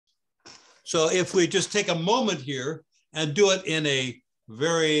So if we just take a moment here and do it in a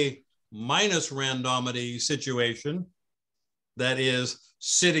very minus randomity situation, that is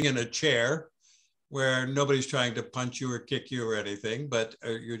sitting in a chair where nobody's trying to punch you or kick you or anything, but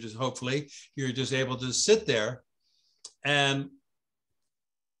you're just, hopefully, you're just able to sit there and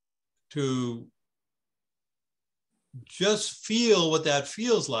to just feel what that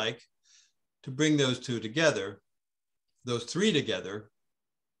feels like to bring those two together, those three together.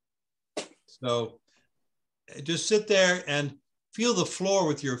 So just sit there and feel the floor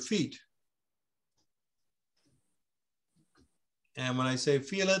with your feet. And when I say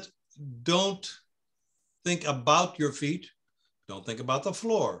feel it, don't think about your feet. Don't think about the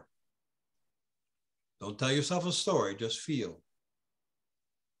floor. Don't tell yourself a story, just feel.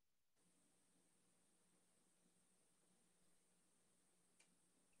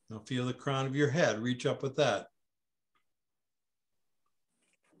 Now feel the crown of your head, reach up with that.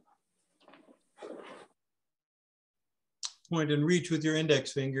 Point and reach with your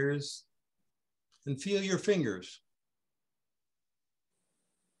index fingers and feel your fingers.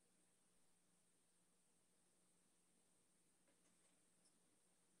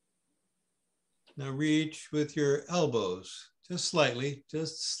 Now reach with your elbows, just slightly,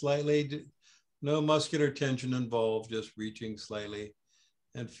 no muscular tension involved, just reaching slightly,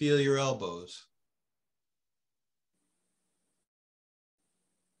 and feel your elbows.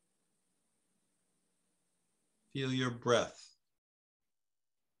 Feel your breath.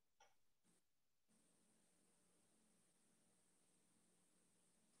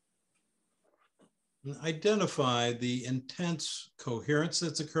 And identify the intense coherence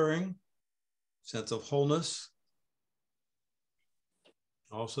that's occurring, sense of wholeness.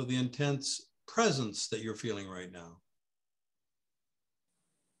 Also the intense presence that you're feeling right now.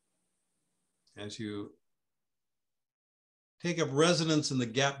 As you take up resonance in the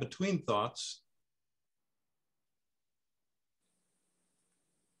gap between thoughts,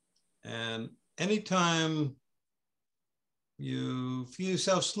 and anytime you feel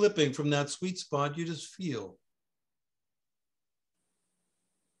yourself slipping from that sweet spot, you just feel.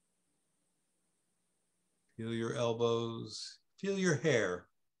 Feel your elbows, feel your hair,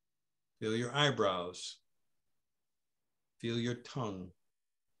 feel your eyebrows, feel your tongue.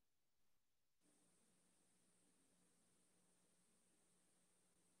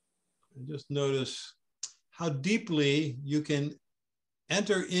 And just notice how deeply you can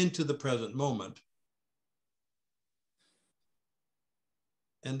enter into the present moment.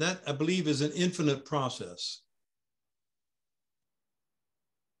 And that, I believe, is an infinite process.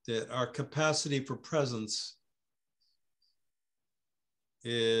 That our capacity for presence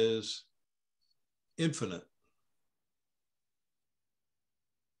is infinite.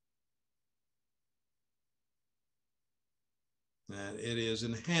 And it is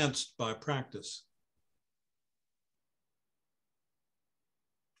enhanced by practice.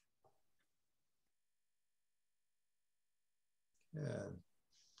 Good.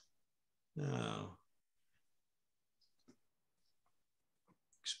 Now,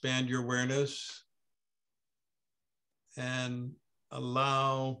 expand your awareness and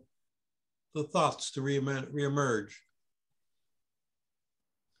allow the thoughts to reemerge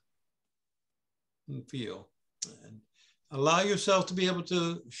and feel. And allow yourself to be able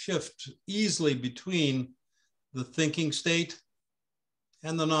to shift easily between the thinking state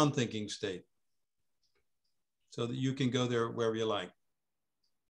and the non-thinking state so that you can go there wherever you like.